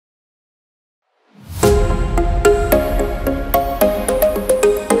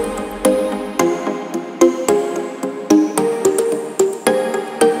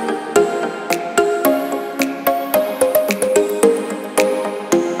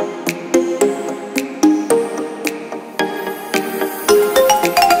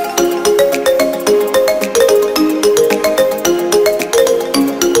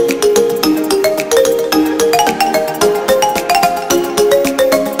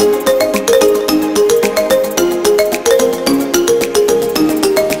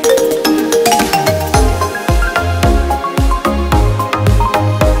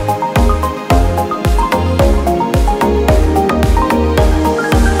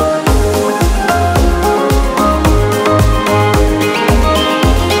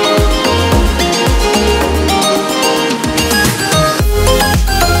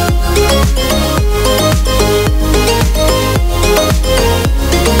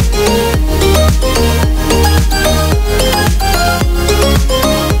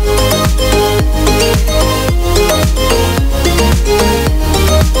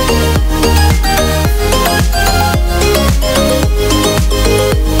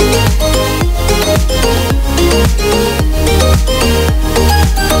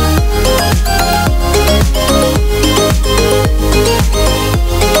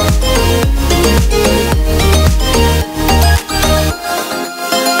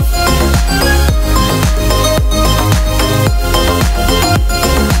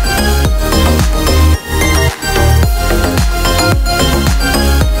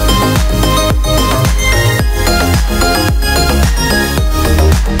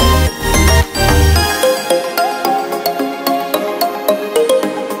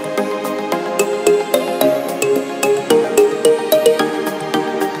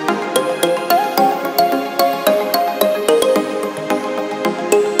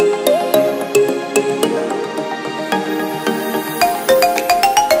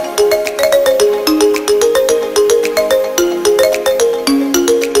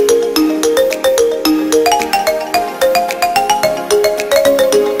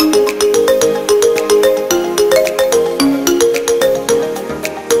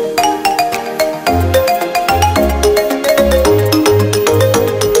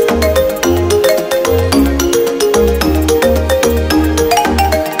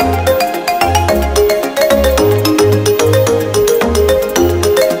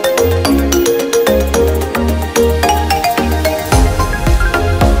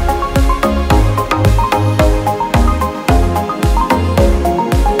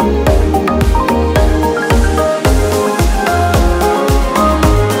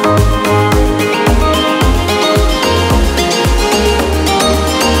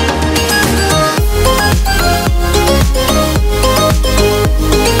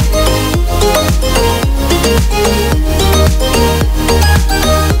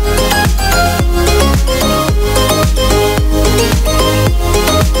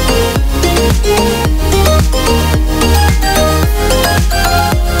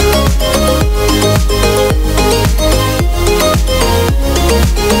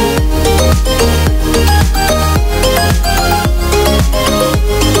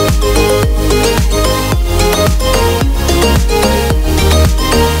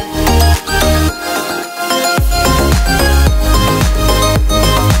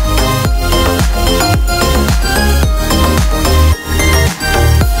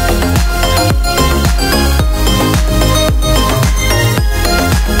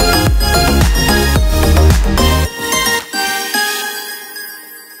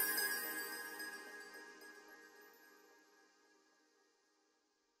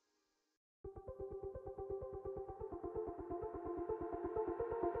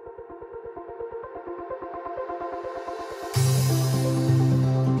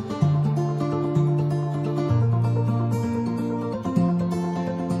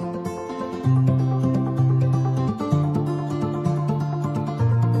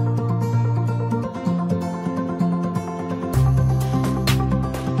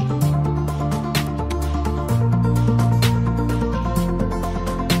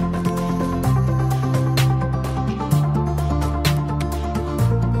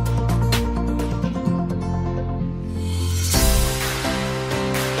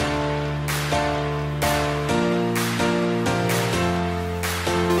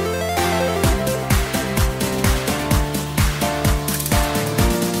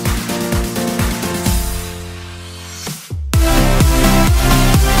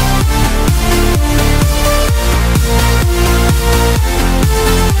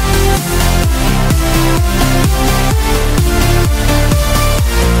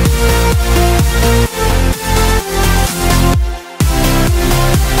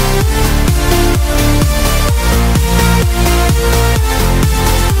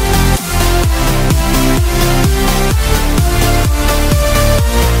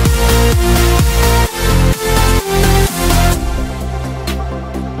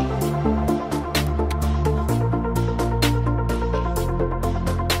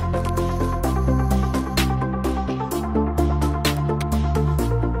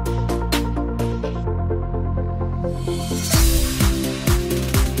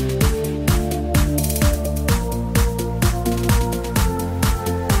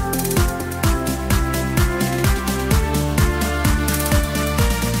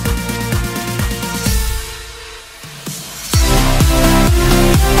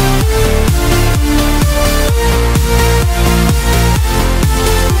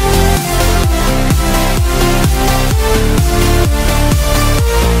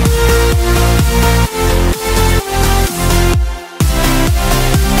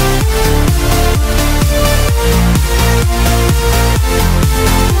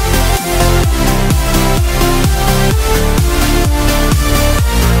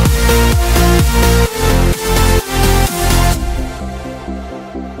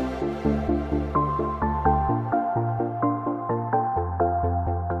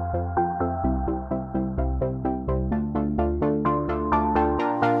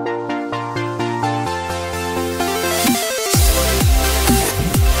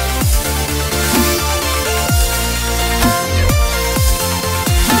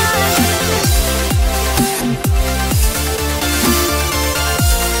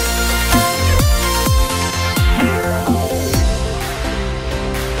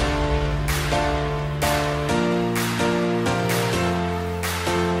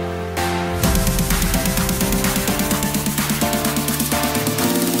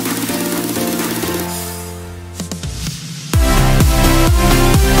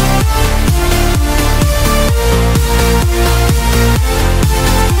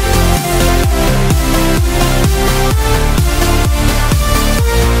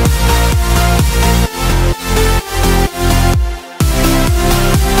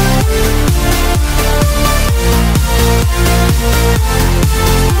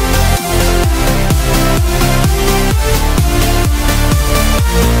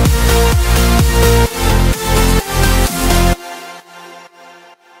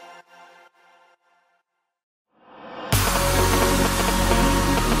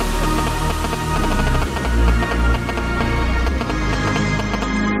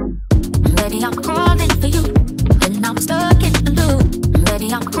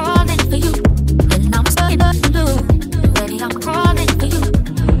I'm crawling for you, and I'm stuck up to do. Baby, I'm crawling for you.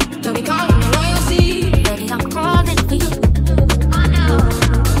 Don't be calling me royalty. Baby, I'm crawling for you. I know.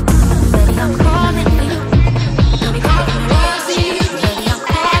 Baby, I'm crawling for you. Don't be calling me royalty. Baby, I'm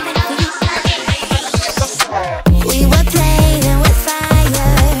crawling for you. We were playing with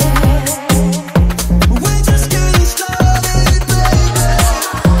fire. We're just getting started, baby.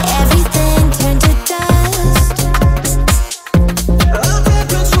 Everything turned to dust. I can't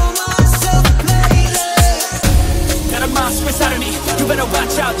control myself lately. Got a monster inside of me. You better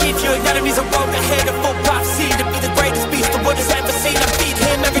watch out. Give your enemies a road ahead of full prophecy to be the greatest beast the world has ever seen. I feed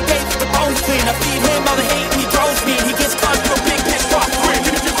him every day with the bones clean. I feed him all the hate and he throws me. He gets caught for a big pissed off prick.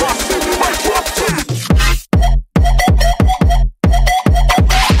 And if you cross me, you might drop too.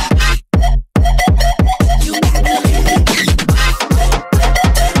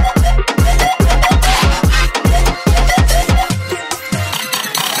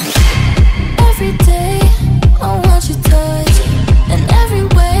 Every day I want your touch, and every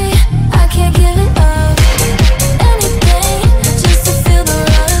way I can't give it up. Anything just to feel the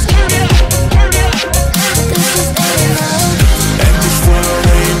rush. This is enough. And this world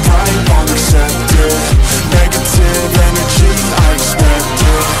ain't right, I'll accept it. Negative energy, I expect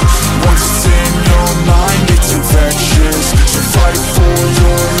it. Once it's in your mind, it's infectious. So fight for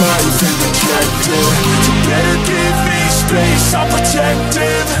your life and reject it. You better give me space, I'm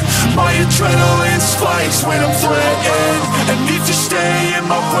protective. My adrenaline spikes when I'm threatened. And if you stay in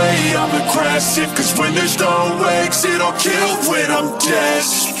my way, I'm aggressive. Cause when there's no exit, I'll kill when I'm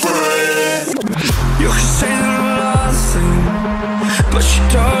desperate. You can say that I'm nothing, but you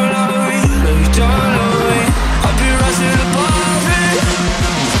don't know me, no you don't know me. I'll be rising above it.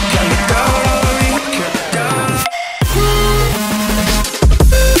 Can't get down on me, can't get down.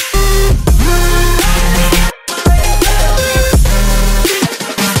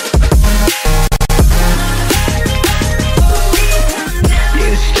 You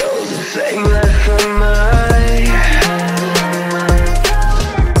stole the thing that's on mine.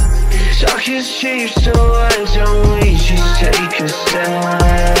 Talk is cheap, so why don't we just take a stand?